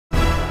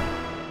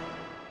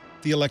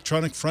the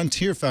Electronic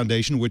Frontier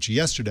Foundation, which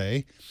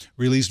yesterday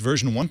released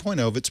version 1.0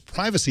 of its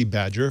privacy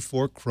badger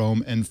for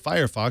Chrome and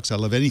Firefox. I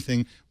love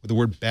anything with the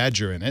word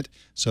badger in it,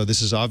 so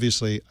this is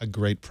obviously a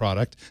great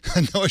product.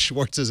 Noah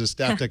Schwartz is a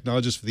staff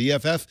technologist for the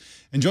EFF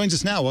and joins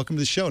us now. Welcome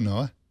to the show,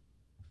 Noah.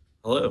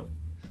 Hello.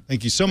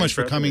 Thank you so much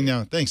for coming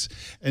now. Thanks.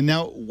 And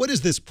now, what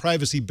is this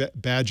privacy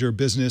badger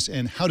business,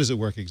 and how does it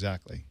work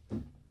exactly?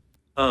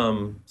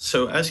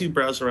 So as you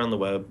browse around the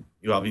web,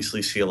 you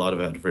obviously see a lot of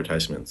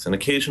advertisements, and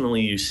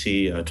occasionally you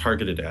see a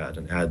targeted ad,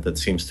 an ad that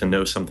seems to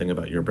know something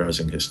about your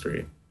browsing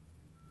history.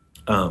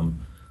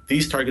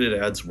 These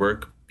targeted ads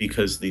work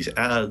because these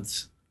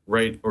ads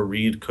write or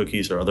read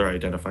cookies or other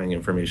identifying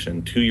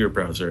information to your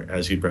browser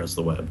as you browse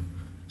the web.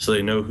 So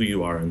they know who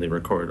you are, and they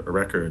record a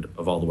record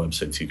of all the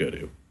websites you go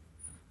to.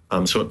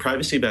 So what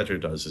Privacy Badger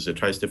does is it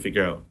tries to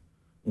figure out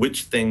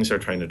which things are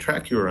trying to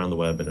track you around the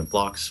web, and it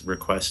blocks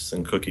requests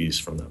and cookies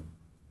from them.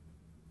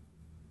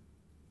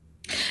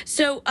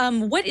 So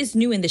what is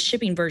new in the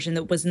shipping version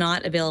that was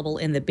not available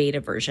in the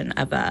beta version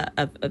of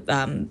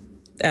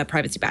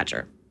Privacy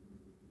Badger?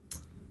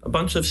 A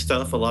bunch of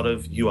stuff, a lot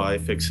of UI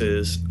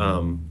fixes.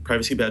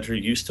 Privacy Badger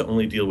used to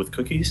only deal with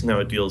cookies. Now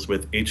it deals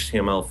with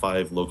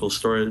HTML5 local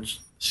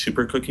storage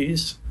super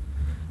cookies,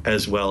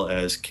 as well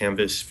as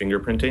canvas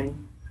fingerprinting,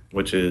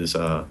 which is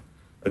a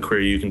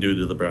query you can do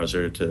to the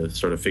browser to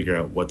sort of figure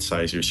out what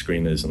size your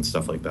screen is and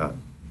stuff like that.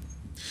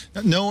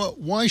 Now, Noah,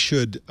 why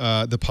should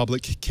the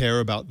public care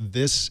about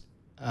this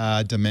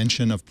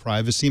dimension of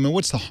privacy? I mean,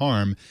 what's the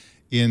harm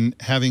in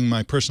having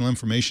my personal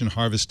information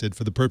harvested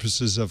for the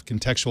purposes of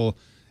contextual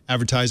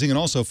advertising and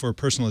also for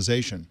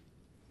personalization?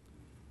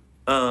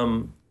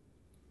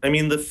 I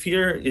mean, the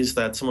fear is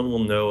that someone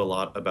will know a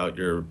lot about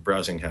your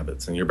browsing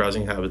habits, and your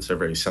browsing habits are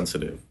very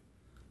sensitive.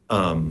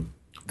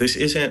 This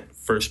isn't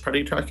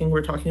first-party tracking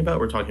we're talking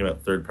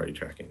about third-party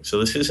tracking. So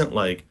this isn't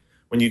like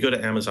when you go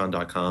to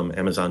Amazon.com,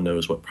 Amazon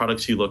knows what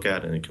products you look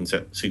at and it can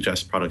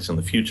suggest products in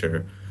the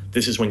future.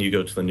 This is when you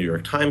go to the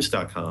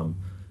NewYorkTimes.com,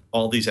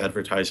 all these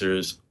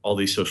advertisers, all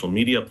these social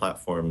media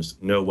platforms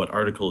know what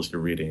articles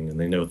you're reading, and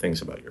they know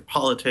things about your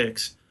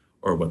politics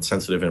or what's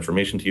sensitive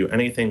information to you,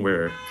 anything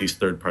where these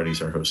third parties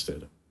are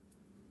hosted.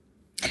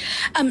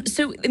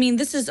 So, I mean,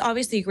 this is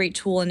obviously a great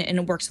tool and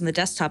it works on the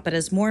desktop, but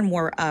as more and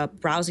more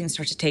browsing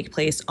starts to take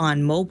place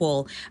on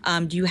mobile,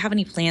 do you have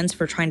any plans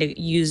for trying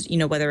to use,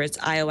 whether it's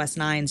iOS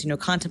 9's,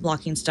 content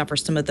blocking stuff or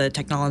some of the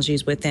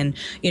technologies within,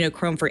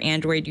 Chrome for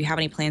Android? Do you have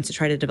any plans to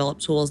try to develop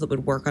tools that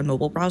would work on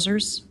mobile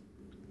browsers?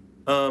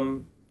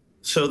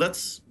 So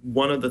that's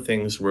one of the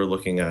things we're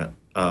looking at.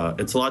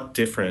 It's a lot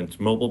different.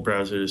 Mobile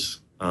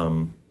browsers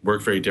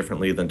work very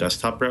differently than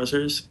desktop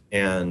browsers,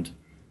 and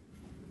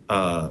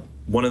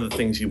one of the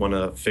things you want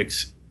to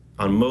fix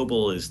on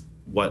mobile is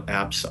what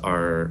apps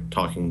are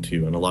talking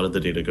to, and a lot of the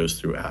data goes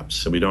through apps,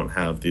 so we don't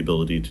have the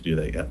ability to do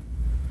that yet.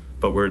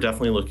 But we're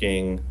definitely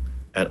looking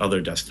at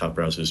other desktop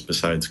browsers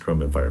besides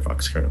Chrome and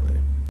Firefox currently.